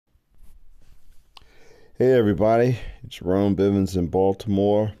Hey everybody, it's Jerome Bivens in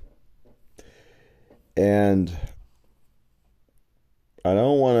Baltimore, and I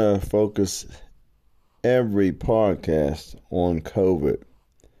don't want to focus every podcast on COVID,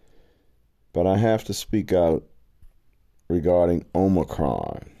 but I have to speak out regarding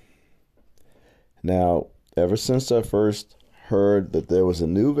Omicron. Now, ever since I first heard that there was a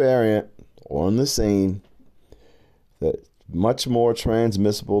new variant on the scene that's much more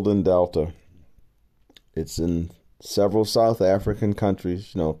transmissible than Delta, it's in several South African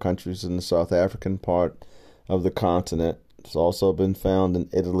countries, countries in the South African part of the continent. It's also been found in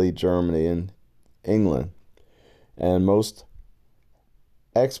Italy, Germany, and England. And most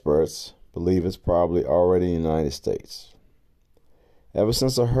experts believe it's probably already in the United States. Ever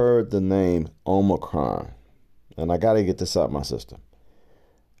since I heard the name Omicron, and I got to get this out of my system,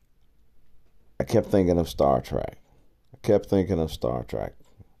 I kept thinking of Star Trek.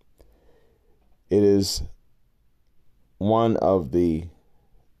 It is one of the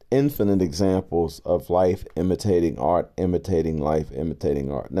infinite examples of life imitating art, imitating life,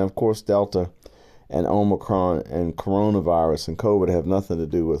 imitating art. Now, of course, Delta and Omicron and coronavirus and COVID have nothing to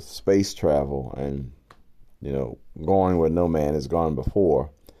do with space travel and, going where no man has gone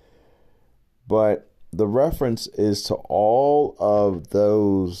before. But the reference is to all of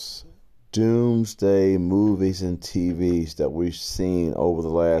those doomsday movies and TVs that we've seen over the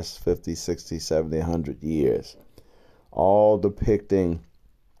last 50, 60, 70, 100 years, all depicting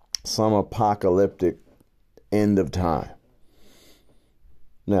some apocalyptic end of time.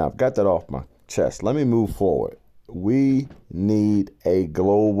 Now, I've got that off my chest. Let me move forward. We need a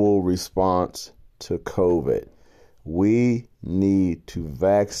global response to COVID. We need to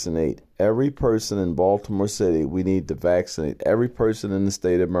vaccinate every person in Baltimore City. We need to vaccinate every person in the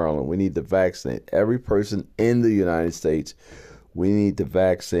state of Maryland. We need to vaccinate every person in the United States. We need to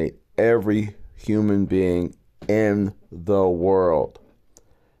vaccinate every human being in the world.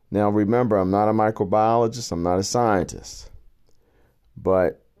 Now, remember, I'm not a microbiologist. I'm not a scientist.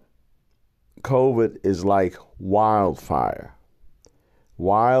 But COVID is like wildfire.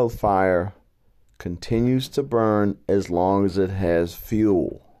 Wildfire continues to burn as long as it has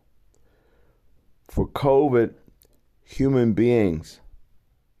fuel. For COVID, human beings,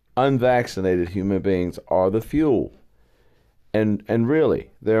 unvaccinated human beings, are the fuel. And really,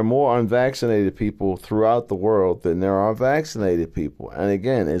 there are more unvaccinated people throughout the world than there are vaccinated people. And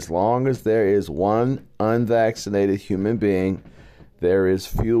again, as long as there is one unvaccinated human being, there is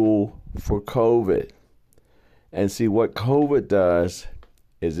fuel for COVID. And see, what COVID does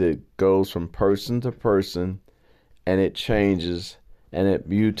is it goes from person to person, and it changes, and it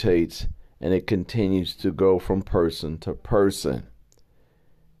mutates, and it continues to go from person to person.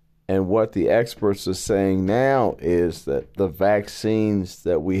 And what the experts are saying now is that the vaccines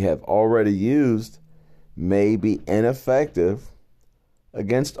that we have already used may be ineffective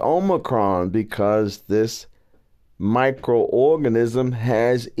against Omicron because this microorganism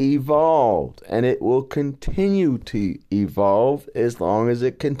has evolved, and it will continue to evolve as long as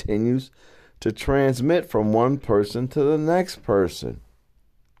it continues to transmit from one person to the next person.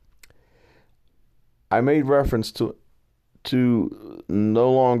 I made reference to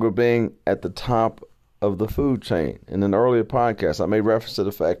no longer being at the top of the food chain. In an earlier podcast, I made reference to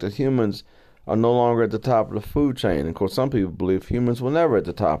the fact that humans are no longer at the top of the food chain. And of course, some people believe humans were never at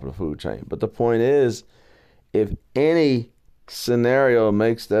the top of the food chain. But the point is, if any scenario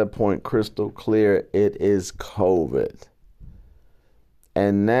makes that point crystal clear, it is COVID.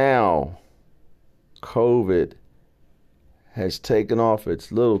 And now COVID has taken off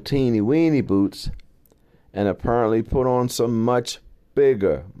its little teeny weeny boots and apparently put on some much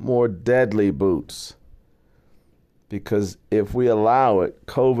bigger, more deadly boots. Because if we allow it,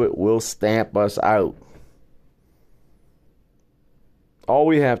 COVID will stamp us out. All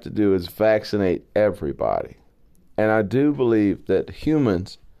we have to do is vaccinate everybody. And I do believe that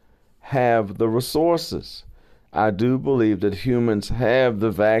humans have the resources. I do believe that humans have the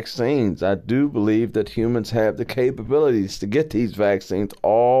vaccines. I do believe that humans have the capabilities to get these vaccines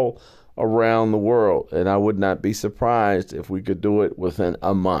all around the world. And I would not be surprised if we could do it within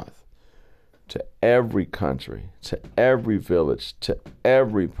a month. To every country, to every village, to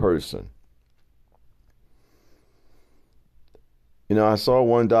every person. I saw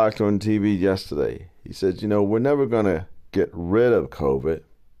one doctor on TV yesterday. He said, we're never going to get rid of COVID.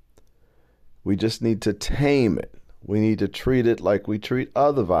 We just need to tame it. We need to treat it like we treat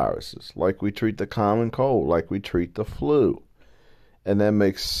other viruses, like we treat the common cold, like we treat the flu. And that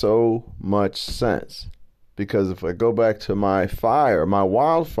makes so much sense. Because if I go back to my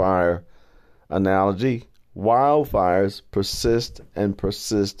wildfire analogy, wildfires persist and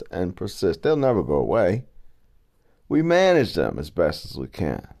persist and persist. They'll never go away. we manage them as best as we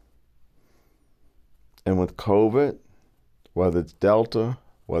can. And with COVID, whether it's Delta,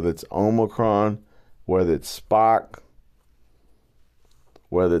 whether it's Omicron, whether it's Spock,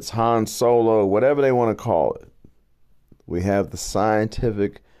 whether it's Han Solo, whatever they want to call it, we have the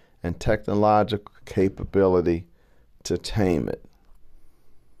scientific and technological capability to tame it.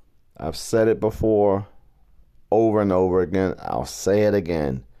 I've said it before, over and over again. I'll say it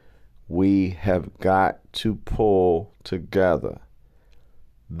again. We have got to pull together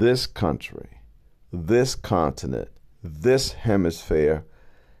this country, this continent, this hemisphere,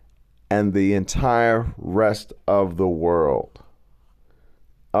 and the entire rest of the world.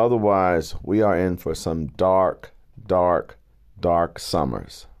 Otherwise, we are in for some dark, dark, dark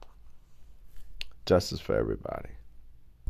summers. Justice for everybody.